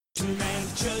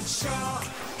Judge Shaw,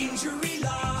 injury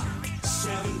law,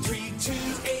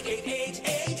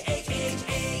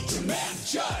 732-888-8888. Demand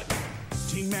Judd.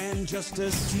 Demand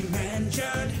justice, demand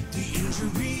Judd. The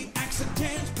injury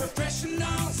accident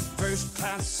professionals. First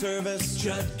class service,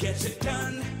 Judd gets it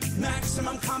done.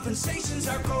 Maximum compensation's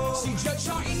our goal. See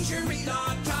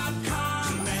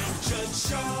JudgeShawInjuryLaw.com. Demand Judge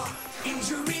Shaw,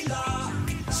 injury law,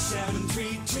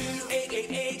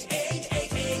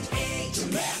 732-888-8888.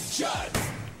 Demand Judd.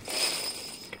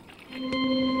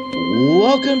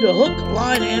 Welcome to Hook,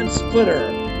 Line, and Splitter,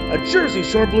 a Jersey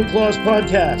Shore Blue Claws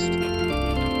podcast.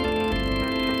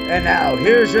 And now,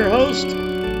 here's your host,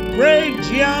 Greg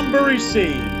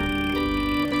Giambarisi.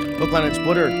 Hook, Line, and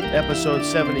Splitter, episode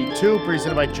 72,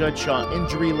 presented by Judge Shaw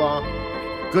Injury Law.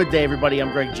 Good day, everybody.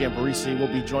 I'm Greg Giambarisi. We'll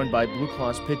be joined by Blue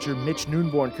Claws pitcher Mitch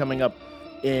Neunborn coming up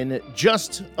in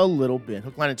just a little bit.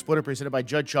 Hook, Line, and Splitter, presented by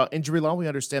Judge Shaw Injury Law. We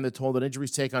understand the toll that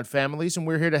injuries take on families, and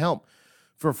we're here to help.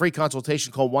 For a free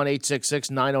consultation, call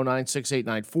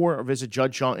 1-866-909-6894 or visit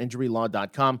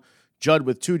JudgeShawInjuryLaw.com. Judd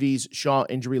with two Ds,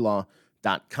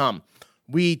 ShawInjuryLaw.com.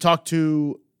 We talked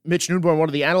to Mitch Neunborn, one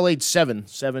of the Adelaide seven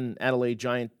Adelaide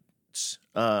Giants,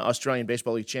 Australian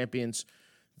Baseball League champions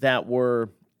that were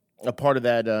a part of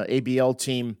that ABL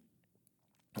team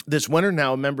this winter,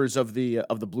 now members of the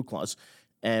Blue Claws.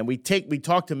 And we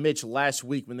talked to Mitch last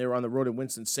week when they were on the road in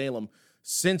Winston-Salem.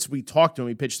 Since we talked to him,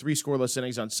 he pitched 3 scoreless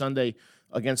innings on Sunday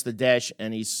against the Dash,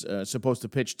 and he's supposed to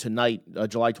pitch tonight,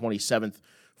 July 27th,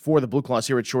 for the Blue Claws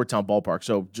here at Shoretown Ballpark.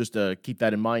 So just keep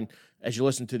that in mind as you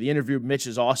listen to the interview. Mitch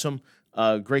is awesome,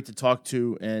 great to talk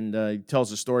to, and he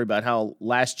tells a story about how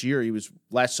last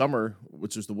summer,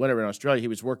 which was the winter in Australia, he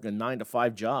was working a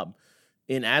 9-to-5 job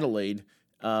in Adelaide,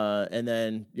 and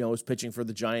then was pitching for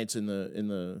the Giants in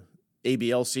the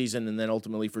ABL season, and then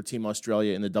ultimately for Team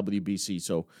Australia in the WBC.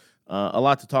 So a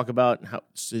lot to talk about,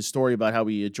 his story about how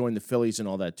he joined the Phillies and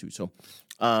all that too. So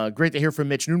great to hear from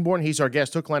Mitch Neunborn. He's our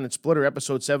guest. Hook, Line, and Splitter,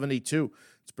 episode 72.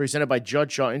 It's presented by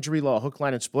Judge Shaw Injury Law. Hook,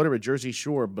 Line, and Splitter, a Jersey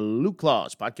Shore Blue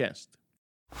Claws podcast.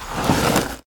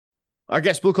 Our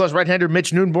guest, Blue Claws right-hander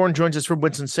Mitch Neunborn, joins us from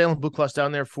Winston-Salem. Blue Claws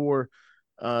down there for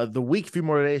the week. A few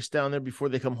more days down there before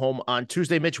they come home on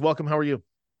Tuesday. Mitch, welcome. How are you?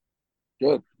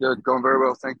 Good. Going very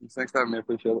well. Thank you. Thanks for having me. I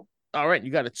appreciate it. All right, you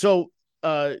got it. So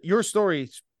your story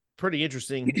is pretty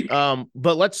interesting,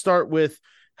 but let's start with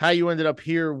how you ended up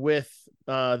here with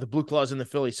the Blue Claws in the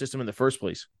Phillies system in the first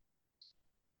place.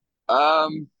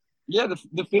 Yeah,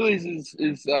 the Phillies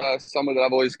is someone that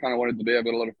I've always kind of wanted to be. I've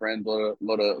got a lot of friends, a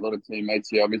lot of teammates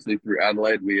here. Obviously, through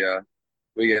Adelaide, we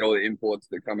get all the imports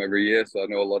that come every year, so I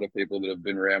know a lot of people that have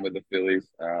been around with the Phillies.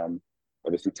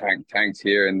 Obviously, Tank's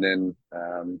here, and then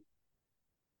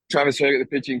Travis Fergus, the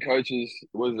pitching coach,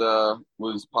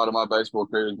 was part of my baseball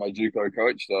career as my JUCO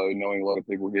coach. So knowing a lot of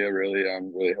people here really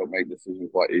helped make the decision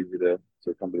quite easy to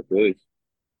come to the Phillies.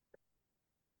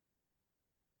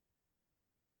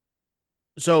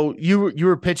 So you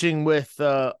were pitching with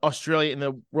Australia in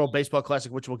the World Baseball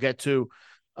Classic, which we'll get to.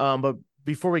 But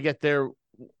before we get there,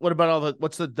 what about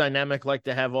what's the dynamic like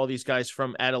to have all these guys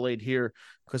from Adelaide here?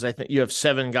 Because I think you have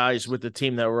 7 guys with the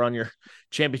team that were on your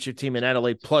championship team in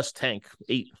Adelaide, plus Tank,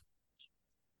 8.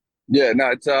 Yeah,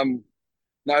 it's amazing.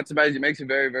 It makes it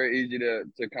very, very easy to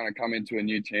kind of come into a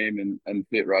new team and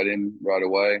fit right in right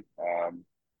away.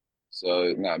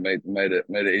 It made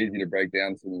it easy to break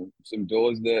down some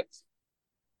doors that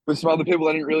with some other people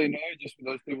I didn't really know, just for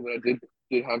those people that I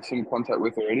did have some contact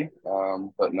with already.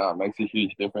 It makes a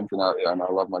huge difference, and I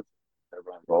love my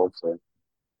everyone involved. So,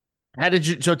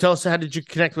 tell us, how did you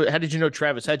connect with? How did you know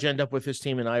Travis? How'd you end up with his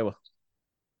team in Iowa?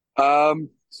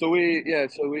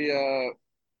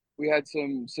 We had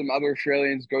some other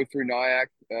Australians go through Nyack,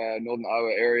 Northern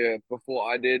Iowa area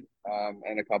before I did,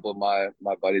 and a couple of my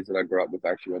buddies that I grew up with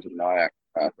actually went to Nyack.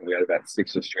 We had about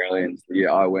 6 Australians the year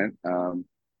I went.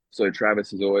 So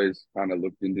Travis has always kind of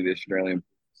looked into the Australian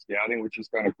scouting, which is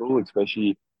kind of cool,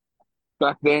 especially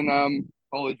back then.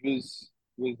 College was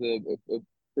a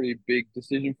pretty big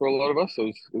decision for a lot of us, so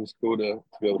it was cool to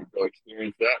be able to go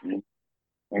experience that and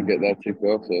get that ticked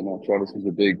off. So no, Travis was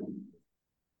a big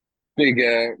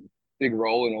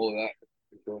role in all of that.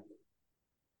 Sure.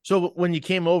 So when you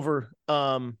came over,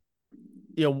 how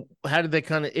did they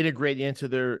kind of integrate you into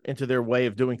their way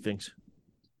of doing things?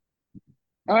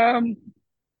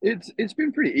 It's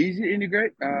been pretty easy to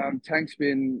integrate. Tank's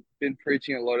been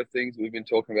preaching a lot of things that we've been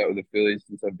talking about with the Phillies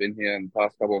since I've been here in the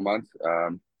past couple of months.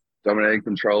 Dominating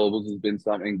controllables has been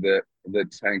something that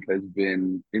Tank has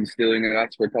been instilling in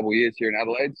us for a couple of years here in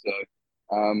Adelaide. So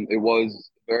it was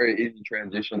a very easy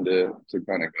transition to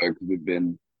kind of go, because we've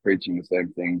been preaching the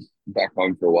same things back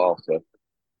home for a while. So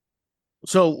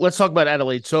So let's talk about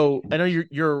Adelaide. So I know you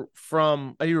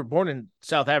were born in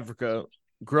South Africa,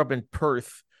 grew up in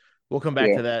Perth. We'll come back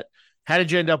Yeah. to that. How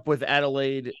did you end up with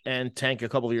Adelaide and Tank a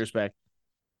couple of years back?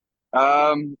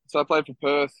 So I played for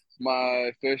Perth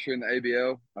my first year in the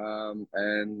ABL,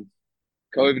 and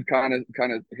COVID kind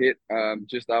of hit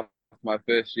just after my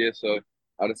first year. So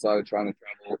I decided trying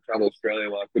to travel Australia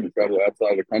while I couldn't travel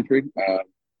outside of the country.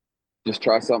 Just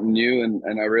try something new,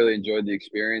 and I really enjoyed the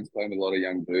experience playing with a lot of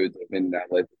young dudes. I've been in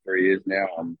Adelaide for 3 years now.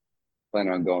 I'm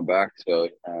planning on going back. So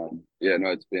yeah,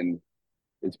 no, it's been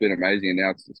amazing, and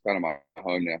now it's kind of my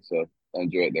home now. So I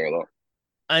enjoy it there a lot.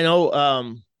 I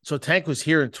know so Tank was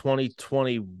here in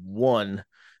 2021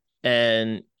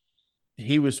 and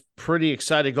he was pretty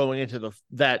excited going into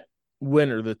that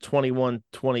winter, the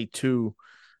 21-22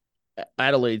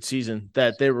 Adelaide season,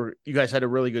 that you guys had a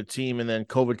really good team, and then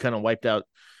COVID kind of wiped out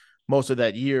most of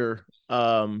that year.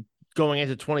 Going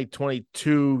into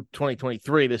 2022,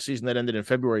 2023, the season that ended in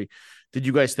February, did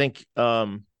you guys think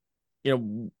you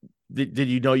know did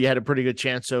you know you had a pretty good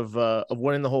chance of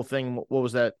winning the whole thing? What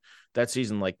was that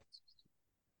season like?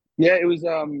 Yeah, it was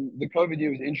the COVID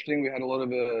year was interesting. We had a lot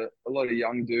of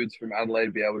young dudes from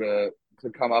Adelaide be able to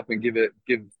come up and give the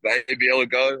ABL a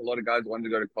go. A lot of guys wanted to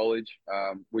go to college,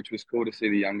 which was cool to see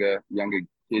the younger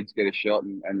kids get a shot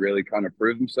and really kind of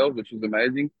prove themselves, which was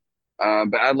amazing.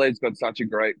 But Adelaide's got such a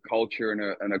great culture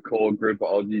and a core group of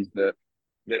Aussies that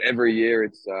every year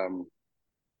it's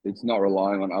not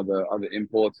relying on other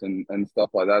imports and stuff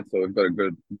like that. So we've got a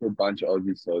good bunch of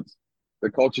Aussies. So it's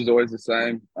the culture's always the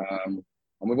same.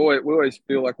 And we always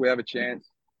feel like we have a chance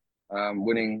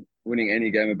winning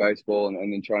any game of baseball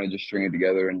and then trying to just string it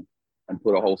together and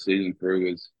put a whole season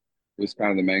through was kind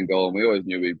of the main goal. And we always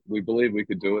knew we believed we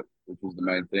could do it, which was the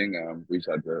main thing. We just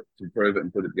had to prove it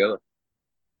and put it together.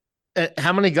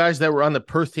 How many guys that were on the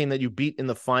Perth team that you beat in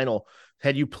the final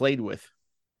had you played with?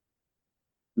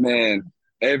 Man,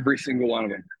 every single one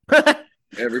of them.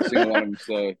 Every single one of them.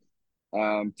 So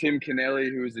Tim Kennelly,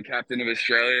 who was the captain of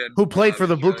Australia, Who played for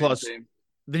the Blue Australian Claws? team.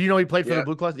 Did you know he played for the Yeah,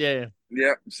 Blue Claws? Yeah, yeah.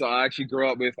 yeah. So I actually grew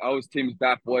up with. I was Tim's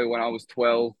bat boy when I was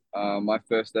 12. My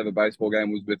first ever baseball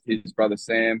game was with his brother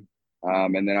Sam,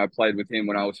 and then I played with him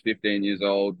when I was 15 years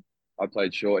old. I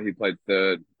played short. He played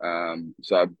third.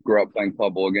 So I grew up playing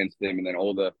club ball against him, and then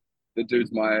all the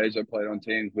dudes my age I played on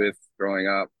teams with growing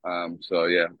up. So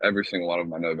yeah, every single one of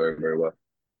them I know very very well.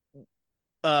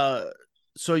 Uh,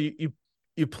 so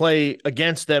you play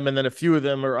against them, and then a few of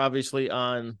them are obviously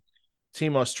on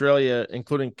Team Australia,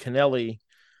 including Kennelly,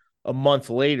 a month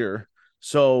later.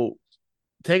 So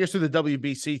take us through the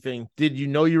WBC thing. Did you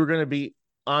know you were going to be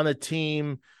on a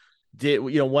team?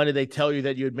 When did they tell you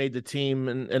that you had made the team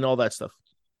and all that stuff?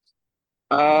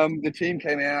 The team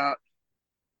came out.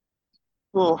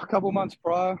 Well, a couple months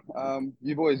prior,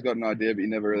 you've always got an idea, but you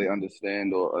never really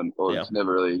understand, or Yeah. it's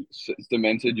never really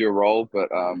cemented your role. But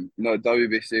no,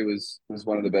 WBC was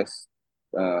one of the best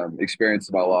experiences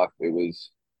of my life. It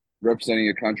was representing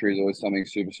your country is always something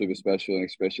super super special, and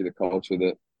especially the culture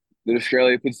that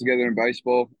Australia puts together in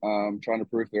baseball. Trying to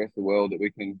prove to the rest of the world that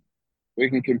we can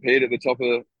compete at the top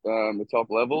of the top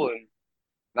level, and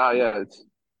no, yeah,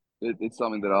 it's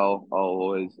something that I'll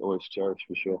always cherish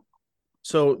for sure.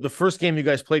 So the first game you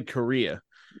guys played Korea,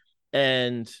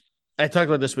 and I talked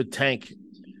about this with Tank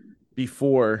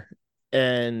before,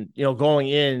 and going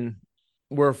in,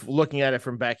 we're looking at it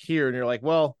from back here, and you're like,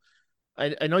 well,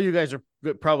 I know you guys are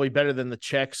probably better than the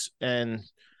Czechs and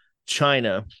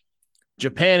China.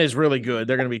 Japan is really good.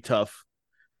 They're going to be tough.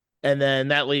 And then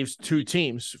that leaves two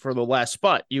teams for the last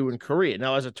spot, you and Korea.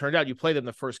 Now, as it turned out, you played them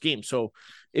the first game. So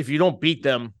if you don't beat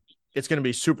them, it's going to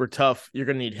be super tough. You're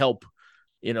going to need help,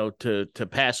 to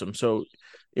pass them. So,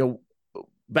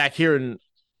 back here in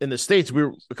the States,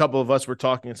 a couple of us were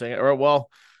talking and saying, all right, well,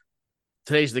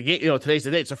 today's the game, today's the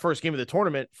day. It's the first game of the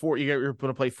tournament. You're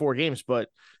going to play 4 games, but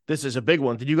this is a big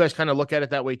one. Did you guys kind of look at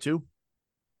it that way too?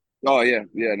 Oh yeah,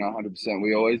 yeah, no, 100%.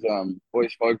 We always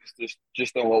focused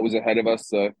just on what was ahead of us.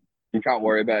 So you can't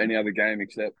worry about any other game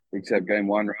except game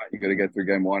one, right? You got to get through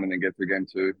game one and then get through game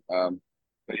two.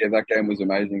 But yeah, that game was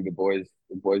amazing. The boys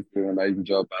did an amazing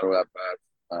job, battle at bats.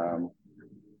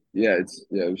 Yeah,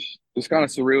 it was kind of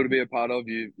surreal to be a part of.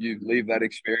 You leave that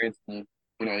experience, and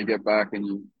you get back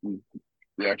and you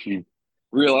actually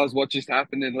realize what just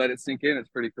happened and let it sink in. It's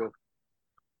pretty cool.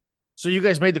 So you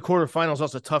guys made the quarterfinals.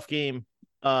 Also a tough game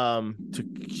to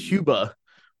Cuba.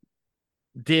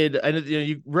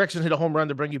 Rexon hit a home run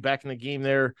to bring you back in the game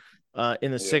there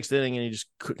in the Yeah. sixth inning, and you just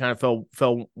kind of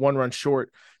fell 1 run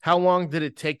short. How long did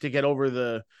it take to get over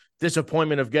the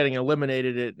disappointment of getting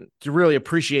eliminated to really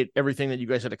appreciate everything that you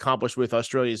guys had accomplished with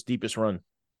Australia's deepest run?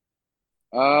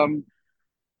 Um,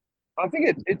 I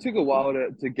think it took a while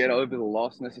to get over the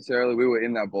loss necessarily. We were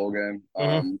in that ball game.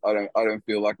 Hmm. I don't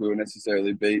feel like we were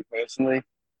necessarily beat personally.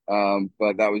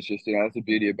 But that was just, that's the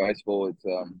beauty of baseball. It's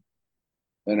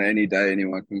and any day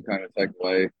anyone can kind of take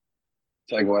away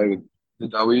with the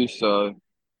W. So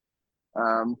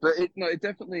but it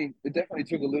definitely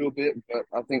took a little bit, but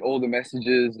I think all the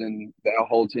messages and our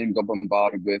whole team got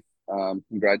bombarded with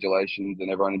congratulations and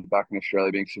everyone back in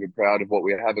Australia being super proud of what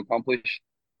we have accomplished.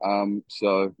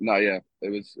 So no, yeah, it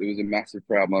was a massive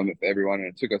proud moment for everyone, and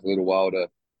it took us a little while to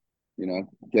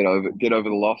get over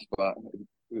the loss, but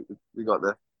we got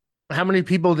there. How many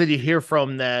people did you hear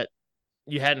from that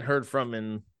you hadn't heard from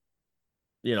in,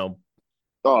 you know,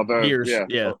 Oh, very, years? yeah.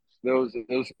 Yeah. Oh,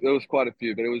 there was quite a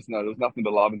few, but there was nothing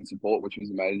but love and support, which was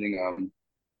amazing.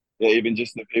 Yeah, even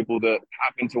just the people that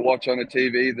happened to watch on a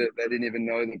TV that they didn't even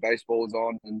know that baseball was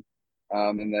on,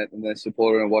 and their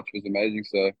supporter and watch was amazing.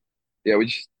 So yeah, we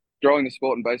just growing the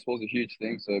sport in baseball is a huge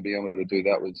thing. So being able to do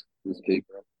that was key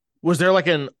for us. Was there like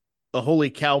a holy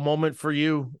cow moment for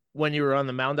you when you were on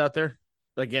the mound out there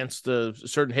against a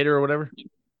certain hitter or whatever?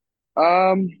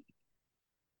 Um,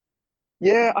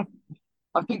 yeah,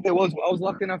 I think there was. I was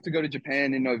lucky enough to go to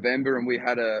Japan in November, and we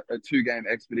had a two-game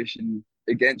expedition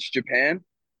against Japan.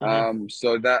 Hmm.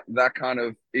 So that kind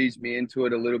of eased me into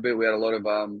it a little bit. We had a lot of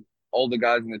older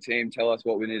guys in the team tell us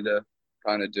what we need to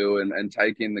kind of do and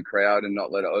take in the crowd and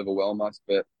not let it overwhelm us.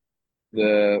 But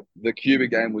the Cuba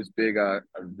game was big.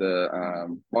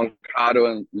 The Moncada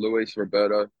and Luis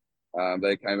Roberto,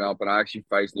 they came up, and I actually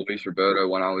faced Luis Roberto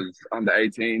when I was under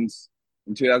 18s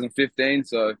in 2015.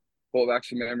 So brought back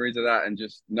some memories of that, and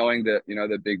just knowing that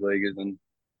they're big leaguers, and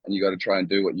you got to try and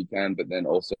do what you can, but then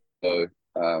also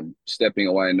stepping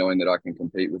away and knowing that I can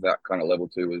compete with that kind of level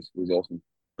too was awesome.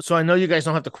 So I know you guys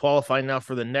don't have to qualify now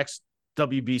for the next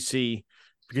WBC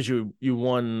because you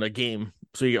won a game,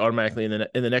 so you're automatically in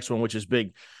the next one, which is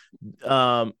big.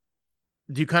 Um,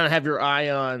 do you kind of have your eye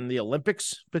on the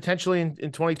Olympics potentially in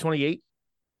 2028?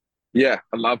 Yeah,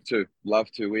 I'd love to.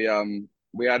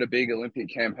 We had a big Olympic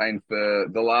campaign for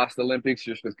the last Olympics,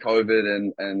 just with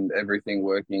COVID and everything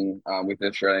working with the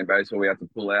Australian baseball. We had to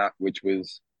pull out, which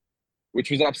was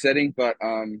upsetting. But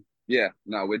yeah,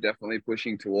 no, we're definitely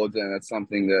pushing towards it, and that's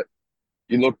something that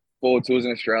you look forward to as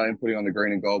an Australian, putting on the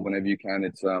green and gold whenever you can.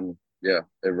 It's yeah,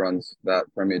 everyone's that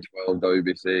Premier 12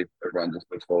 WBC. Everyone just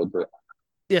looks forward to it.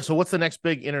 Yeah. So what's the next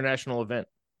big international event?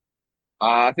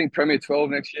 I think Premier 12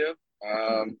 next year,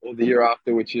 or the year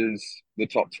after, which is the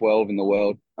top 12 in the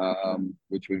world,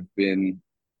 which we've been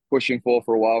pushing for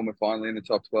a while, and we're finally in the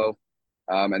top 12.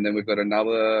 And then we've got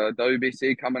another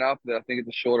WBC coming up that I think it's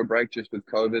a shorter break just with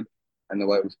COVID and the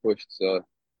way it was pushed. So,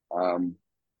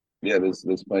 yeah, there's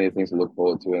plenty of things to look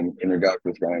forward to in regard to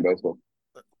Australian baseball.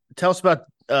 Tell us about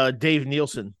Dave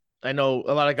Nielsen. I know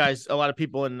a lot of guys, a lot of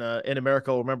people in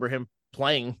America will remember him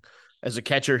playing as a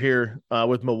catcher here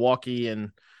with Milwaukee and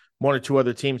one or two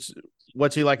other teams.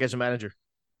 What's he like as a manager?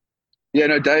 Yeah,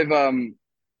 no, Dave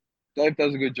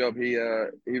does a good job. He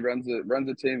runs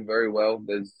a team very well.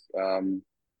 There's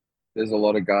a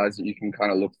lot of guys that you can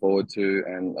kind of look forward to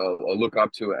and or look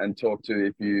up to and talk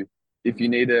to if you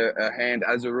need a hand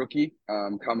as a rookie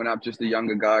coming up, just a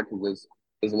younger guy, because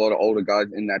there's a lot of older guys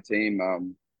in that team.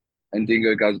 And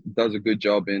Dingo does a good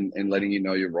job in letting you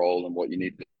know your role and what you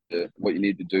need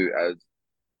to do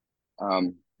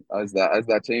um as that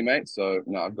teammate. So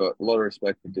no, I've got a lot of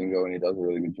respect for Dingo, and he does a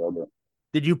really good job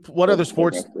Did you what other taking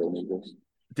sports us through.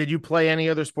 did you play? Any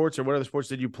other sports, or what other sports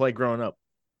did you play growing up?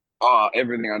 Oh,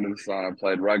 everything under the sun. I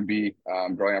played rugby.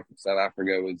 Growing up in South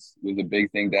Africa was a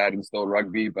big thing. Dad installed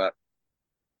rugby, but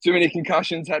too many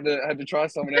concussions. Had to try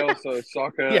something else. So Yeah.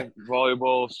 soccer,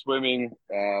 volleyball, swimming.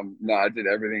 No, I did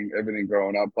everything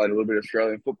growing up. Played a little bit of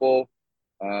Australian football.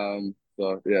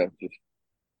 So yeah, just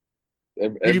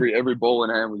every Did you every, every ball in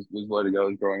hand was where to go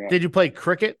as growing up. did you play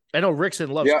cricket? I know Rickson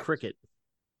loves Yeah, cricket.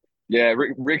 yeah.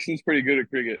 Rickson's pretty good at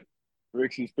cricket.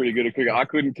 Rickson's pretty good at cricket. I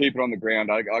couldn't keep it on the ground.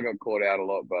 I got caught out a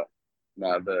lot, but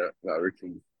no,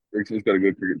 Rickson's got a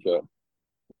good cricket shot.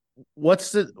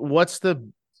 What's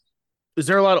the is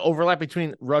there a lot of overlap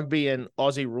between rugby and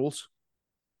Aussie rules?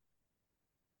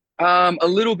 A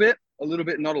little bit,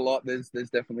 not a lot. There's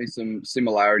definitely some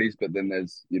similarities, but then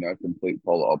there's complete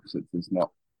polar opposites. It's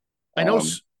I know um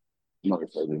not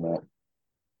necessarily that.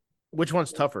 which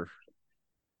one's tougher.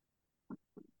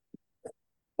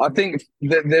 I think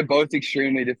that they're both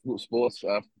extremely difficult sports.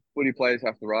 Footy players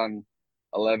have to run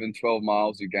 11, 12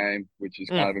 miles a game, which is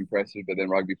kind Mm. of impressive. But then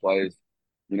rugby players,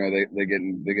 they're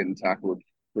getting tackled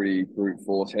pretty brute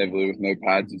force heavily with no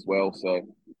pads as well. So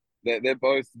they're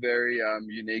both very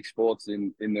unique sports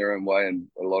in their own way, and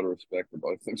a lot of respect for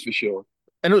both of them for sure.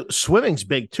 I know swimming's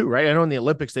big too, right? I know in the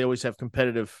Olympics they always have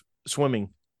competitive swimming.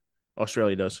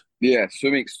 Australia does. Yeah,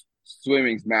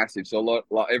 swimming's massive. So a lot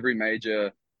like every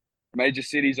major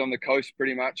cities on the coast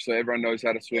pretty much. So everyone knows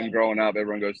how to swim growing up.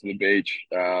 Everyone goes to the beach.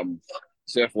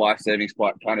 Surf life saving's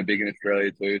quite kind of big in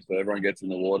Australia too. So everyone gets in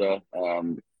the water.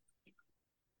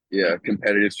 Yeah,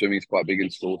 competitive swimming's quite big in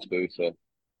schools too. So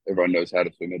everyone knows how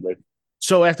to swim at least.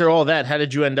 So after all that, how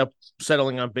did you end up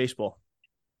settling on baseball?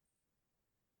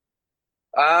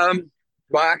 By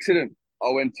accident. I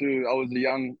was a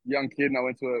young kid and I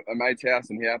went to a mate's house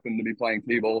and he happened to be playing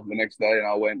T-ball the next day and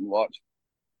I went and watched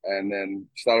and then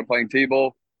started playing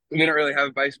T-ball. We didn't really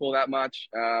have baseball that much.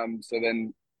 So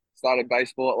then started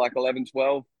baseball at like 11,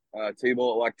 12,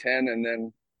 T-ball at like 10 and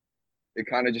then it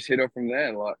kind of just hit up from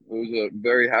there. Like it was a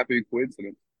very happy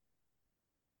coincidence.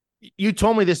 You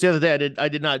told me this the other day. I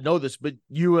did not know this, but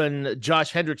you and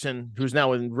Josh Hendrickson, who's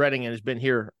now in Reading and has been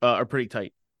here, are pretty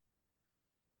tight.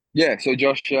 Yeah, so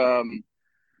Josh and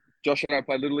I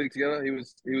played Little League together. He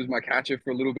was my catcher for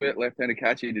a little bit, left-handed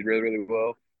catcher. He did really, really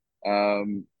well.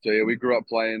 So yeah, we grew up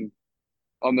playing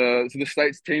on the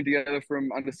states team together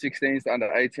from under 16s to under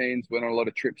 18s. Went on a lot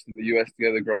of trips to the US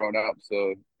together growing up.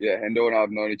 So yeah, Hendo and I have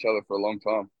known each other for a long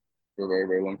time, for a very,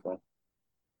 very long time.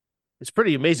 It's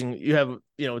pretty amazing. You have,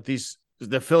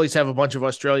 the Phillies have a bunch of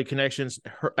Australia connections.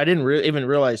 I didn't even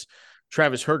realize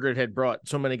Travis Hergert had brought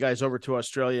so many guys over to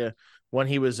Australia when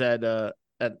he was at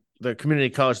the community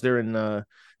college there in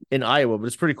Iowa. But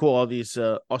it's pretty cool, all these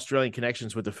Australian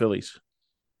connections with the Phillies.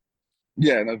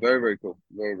 Yeah, no, very, very cool.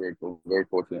 Very, very cool. Very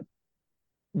fortunate.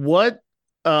 What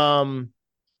so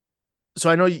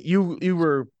I know you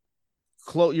were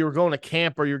you were going to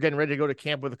camp or you're getting ready to go to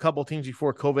camp with a couple of teams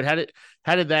before COVID.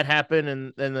 How did that happen?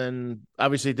 And then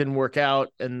obviously it didn't work out.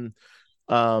 And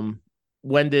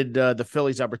when did the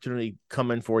Phillies opportunity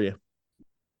come in for you?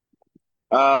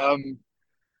 Um,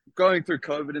 Going through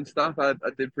COVID and stuff, I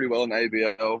did pretty well in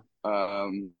ABL.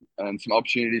 And some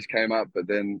opportunities came up, but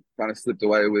then kind of slipped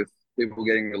away with people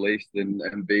getting released and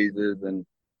visas and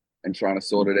trying to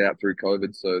sort it out through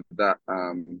COVID. So that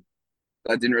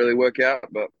didn't really work out.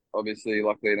 But obviously,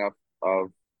 luckily enough,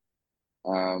 I've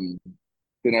um,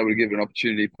 been able to give it an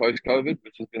opportunity post COVID,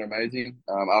 which has been amazing.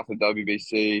 After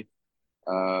WBC,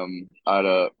 I had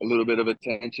a little bit of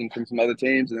attention from some other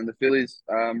teams, and then the Phillies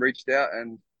reached out,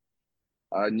 and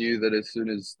I knew that as soon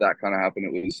as that kind of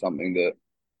happened, it was something that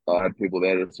I had people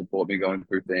there to support me going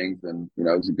through things, and it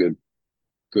was a good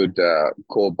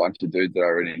core bunch of dudes that I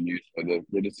already knew. So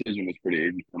the decision was pretty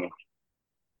easy for me.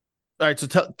 All right, so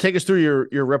take us through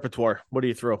your repertoire. What do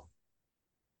you throw?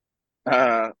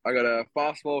 I got a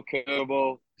fastball,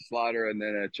 curveball, slider, and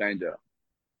then a changeup.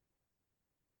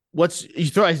 What's you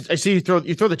throw? I see you throw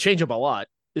the changeup a lot.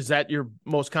 Is that your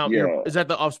most Yeah. is that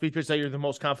the off speed pitch that you're the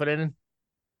most confident in?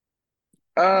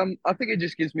 I think it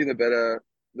just gives me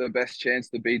the best chance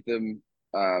to beat them.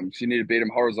 So you need to beat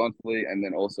them horizontally and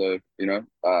then also,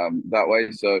 that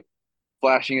way. So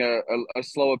flashing a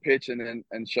slower pitch and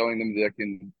then showing them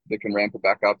they can ramp it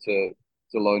back up to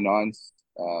low nines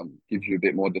gives you a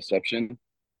bit more deception,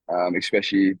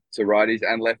 especially to righties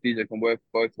and lefties. It can work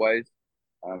both ways.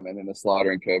 And then the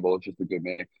slider and curveball is just a good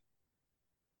mix.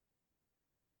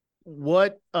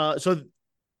 What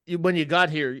when you got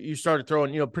here, you started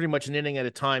throwing, pretty much an inning at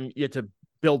a time. You had to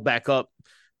build back up,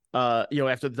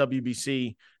 after the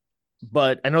WBC.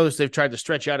 But I noticed they've tried to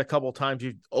stretch out a couple of times.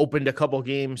 You've opened a couple of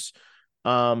games.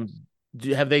 Have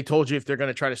they told you if they're going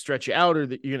to try to stretch you out or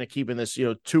that you're going to keep in this,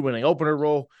 2 inning opener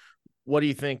role? What do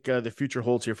you think the future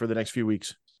holds here for the next few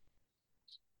weeks?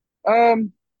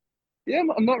 Yeah,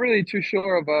 I'm not really too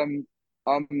sure of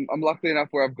I'm lucky enough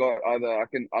where I've got either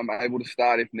I'm able to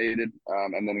start if needed,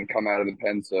 and then come out of the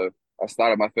pen. So I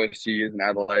started my first 2 years in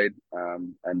Adelaide,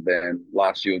 and then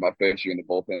last year was my first year in the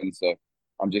bullpen. So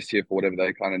I'm just here for whatever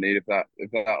they kind of need. If that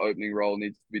opening role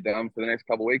needs to be done for the next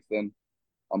couple of weeks, then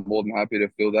I'm more than happy to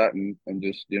fill that and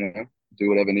just do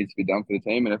whatever needs to be done for the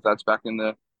team. And if that's back in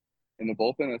the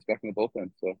bullpen, that's back in the bullpen.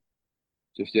 So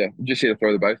just here to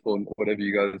throw the baseball and whatever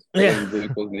the Blue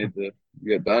Claws need to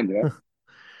get done.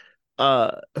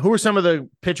 Who are some of the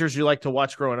pitchers you like to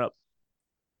watch growing up?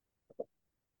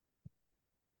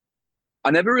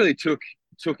 I never really took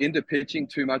into pitching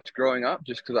too much growing up,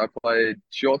 just because I played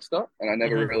shortstop and I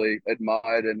never really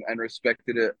admired and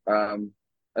respected it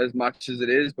as much as it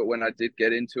is. But when I did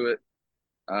get into it,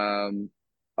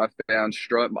 I found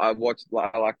Stroman. I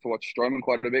like to watch Stroman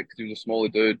quite a bit because he was a smaller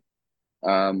dude.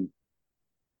 And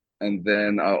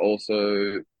then I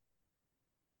also,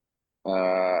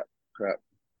 crap.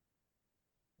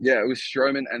 Yeah, it was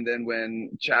Stroman. And then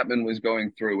when Chapman was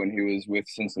going through, when he was with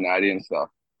Cincinnati and stuff,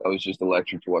 that was just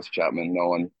electric to watch Chapman.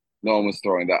 no one was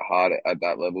throwing that hard at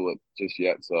that level just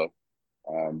yet. So,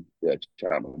 yeah,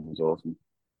 Chapman was awesome.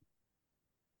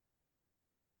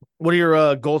 What are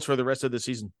your goals for the rest of the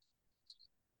season?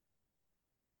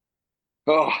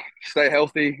 Oh, stay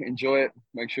healthy, enjoy it.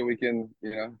 Make sure we can,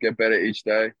 get better each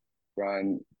day. Try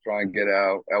and get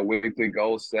our weekly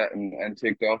goals set and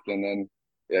ticked off, and then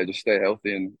yeah, just stay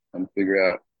healthy and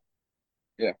figure out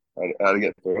how to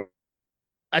get through it.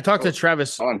 I talked to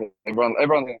Travis.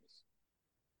 Everyone.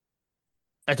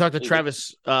 I talked to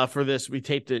Travis for this. We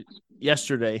taped it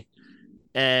yesterday,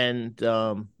 and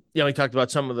he talked about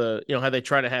some of the how they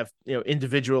try to have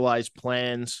individualized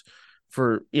plans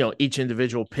for each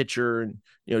individual pitcher and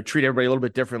treat everybody a little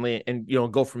bit differently and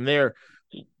go from there.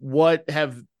 What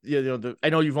have I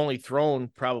know you've only thrown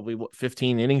probably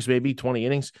 15 innings, maybe 20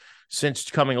 innings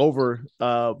since coming over.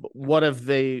 What have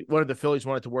the Phillies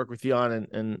wanted to work with you on,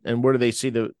 and where do they see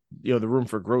the the room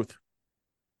for growth?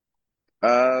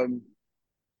 I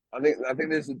think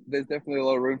there's definitely a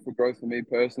lot of room for growth for me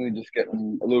personally. Just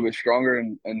getting a little bit stronger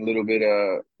and a little bit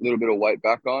of weight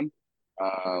back on.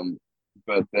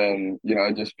 But then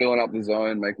just filling up the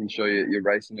zone, making sure you're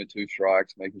racing to 2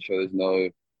 strikes, making sure there's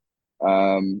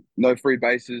no free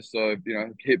bases. So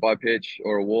hit by pitch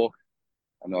or a walk.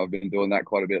 I know I've been doing that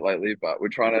quite a bit lately, but we're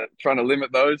trying to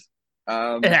limit those.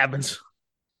 It happens.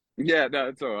 Yeah, no,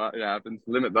 it's all right. It happens.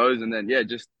 Limit those, and then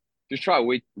just try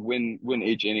to win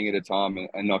each inning at a time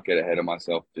and not get ahead of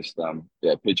myself. Just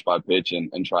pitch by pitch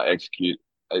and try execute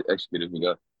as we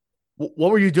go.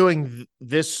 What were you doing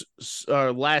this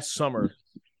last summer?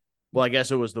 Well, I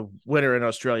guess it was the winter in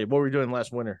Australia. What were you doing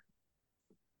last winter?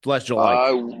 Last July.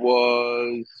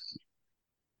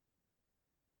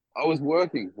 I was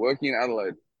working in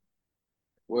Adelaide.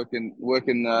 Working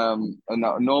a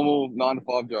normal 9 to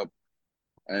 5 job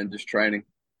and just training.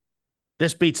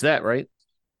 This beats that, right?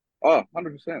 Oh,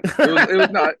 100%. It was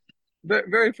not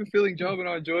very fulfilling job, and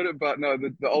I enjoyed it. But no,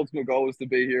 the ultimate goal was to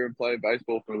be here and play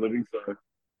baseball for a living. So,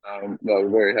 no, we're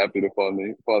very happy to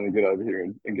finally get over here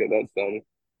and get that started.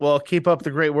 Well, keep up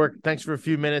the great work. Thanks for a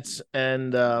few minutes,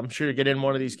 and I'm sure you get in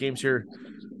one of these games here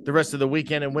the rest of the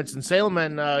weekend in Winston-Salem,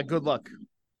 and good luck.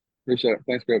 Appreciate it.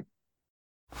 Thanks, Greg.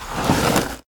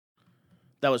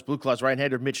 That was BlueClaws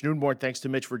right-hander Mitch Neunborn. Thanks to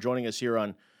Mitch for joining us here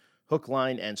on Hook,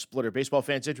 Line, and Splitter. Baseball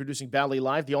fans, introducing Bally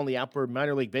Live, the only app where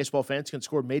minor league baseball fans can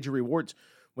score major rewards.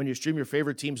 When you stream your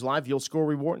favorite teams live, you'll score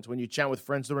rewards. When you chat with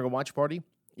friends during a watch party,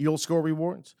 you'll score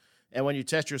rewards. And when you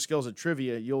test your skills at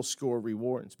trivia, you'll score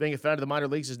rewards. Being a fan of the minor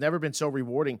leagues has never been so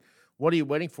rewarding. What are you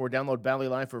waiting for? Download Bally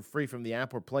Live for free from the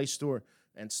app or Play Store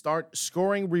and start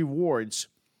scoring rewards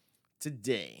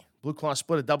today. BlueClaws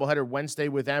split a doubleheader Wednesday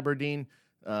with Aberdeen.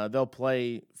 They'll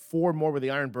play 4 more with the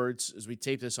Ironbirds as we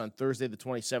tape this on Thursday the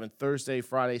 27th. Thursday,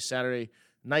 Friday, Saturday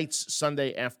nights,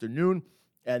 Sunday afternoon.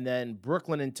 And then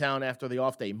Brooklyn in town after the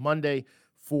off day Monday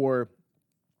for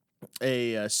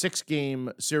a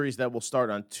 6-game series that will start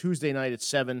on Tuesday night at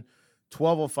 7,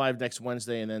 12:05 next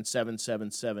Wednesday, and then 7, 7,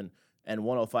 7, and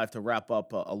 1:05 to wrap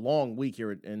up a long week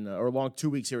here or a long 2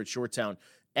 weeks here at Shoretown.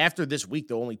 After this week,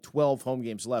 though, only 12 home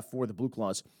games left for the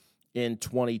BlueClaws in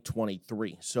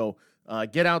 2023. So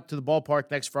get out to the ballpark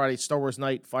next Friday, Star Wars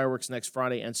night, fireworks next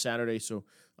Friday and Saturday. So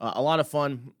a lot of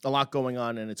fun, a lot going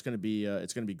on, and it's going to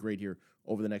be great here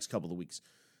over the next couple of weeks.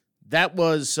 That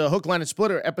was Hook, Line, and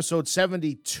Splitter, episode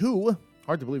 72.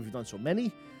 Hard to believe we've done so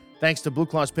many. Thanks to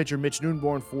BlueClaws pitcher Mitch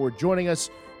Neunborn for joining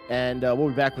us, and we'll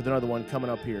be back with another one coming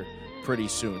up here pretty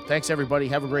soon. Thanks, everybody.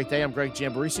 Have a great day. I'm Greg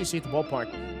Giamborisi. See you at the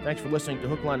ballpark. Thanks for listening to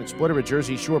Hook, Line, and Splitter, a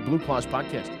Jersey Shore BlueClaws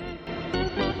podcast.